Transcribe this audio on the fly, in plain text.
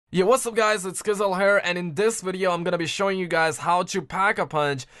Yeah, what's up guys, it's Kizzle here, and in this video I'm gonna be showing you guys how to pack a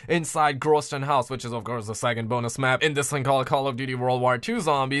punch inside Groesten House, which is of course the second bonus map in this thing called Call of Duty WW2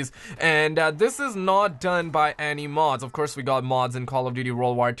 Zombies. And this is not done by any mods. Of course we got mods in Call of Duty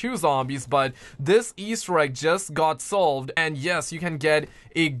WW2 Zombies, but this Easter egg just got solved, and yes, you can get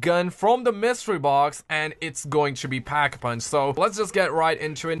a gun from the mystery box and it's going to be pack a punch. So let's just get right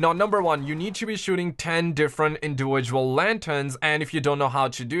into it. Now, number one, you need to be shooting 10 different individual lanterns, and if you don't know how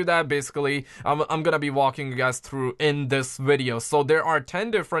to do that, basically I'm gonna be walking you guys through in this video. So there are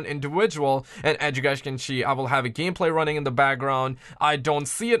 10 different individual, and as you guys can see, I will have a gameplay running in the background. I don't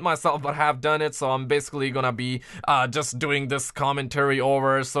see it myself, but have done it, so I'm basically gonna be just doing this commentary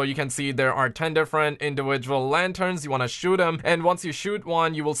over. So you can see there are 10 different individual lanterns. You want to shoot them, and once you shoot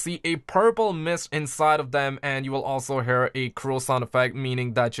one, you will see a purple mist inside of them, and you will also hear a crow sound effect,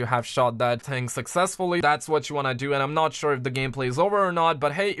 meaning that you have shot that thing successfully. That's what you want to do, and I'm not sure if the gameplay is over or not,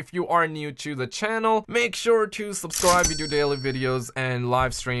 but hey, if you are new to the channel, make sure to subscribe. We do daily videos and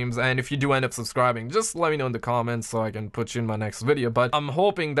live streams, and if you do end up subscribing, just let me know in the comments so I can put you in my next video. But I'm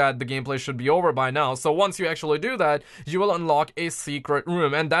hoping that the gameplay should be over by now. So once you actually do that, you will unlock a secret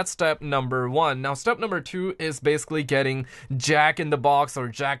room, and that's step number one. Now step number two is basically getting Jack in the box, or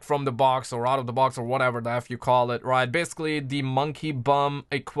Jack from the box, or out of the box, or whatever the F you call it, right? Basically the monkey bum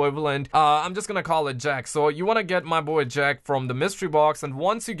equivalent. I'm just gonna call it Jack. So you want to get my boy Jack from the mystery box, and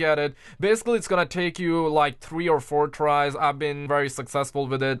once you get it, basically it's gonna take you like 3 or 4 tries. I've been very successful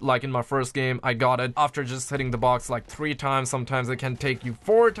with it. Like in my first game, I got it after just hitting the box like 3 times. Sometimes it can take you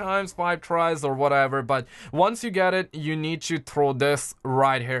 4 times, 5 tries, or whatever. But once you get it, you need to throw this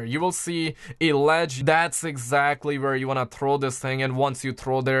right here. You will see a ledge. That's exactly where you want to throw this thing, and once you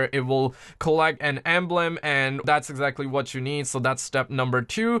throw there, it will collect an emblem, and that's exactly what you need. So that's step number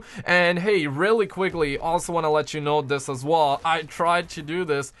 2. And hey, really quickly, also want to let you know this as well. I tried to do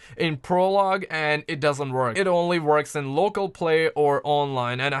this in Prologue and it doesn't work. It only works in local play or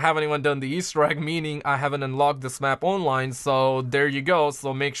online, and I haven't even done the Easter egg, meaning I haven't unlocked this map online. So there you go.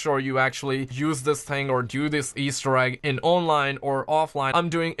 So make sure you actually use this thing or do this Easter egg in online or offline. I'm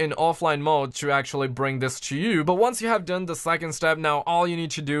doing in offline mode to actually bring this to you. But once you have done the second step, now all you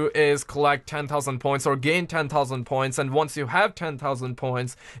need to do is collect 10,000 points or gain 10,000 points. And once you have 10,000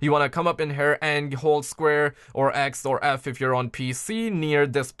 points, you want to come up in here and hold square or X or F if you're on PC near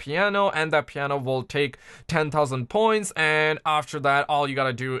this piano, and that piano will take 10,000 points. And after that, all you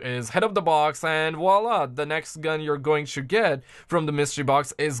gotta do is head up the box, and voila, the next gun you're going to get from the mystery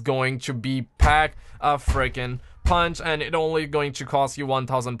box is going to be pack a freaking punch, and it only going to cost you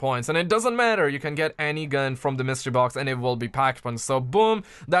 1,000 points. And it doesn't matter, you can get any gun from the mystery box and it will be pack punch. So boom,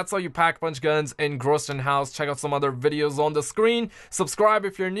 that's how you pack punch guns in Groesten House. Check out some other videos on the screen. Subscribe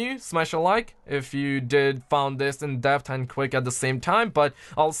if you're new, smash a like if you did found this in depth and quick at the same time. But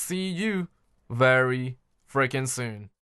I'll see you very freaking soon.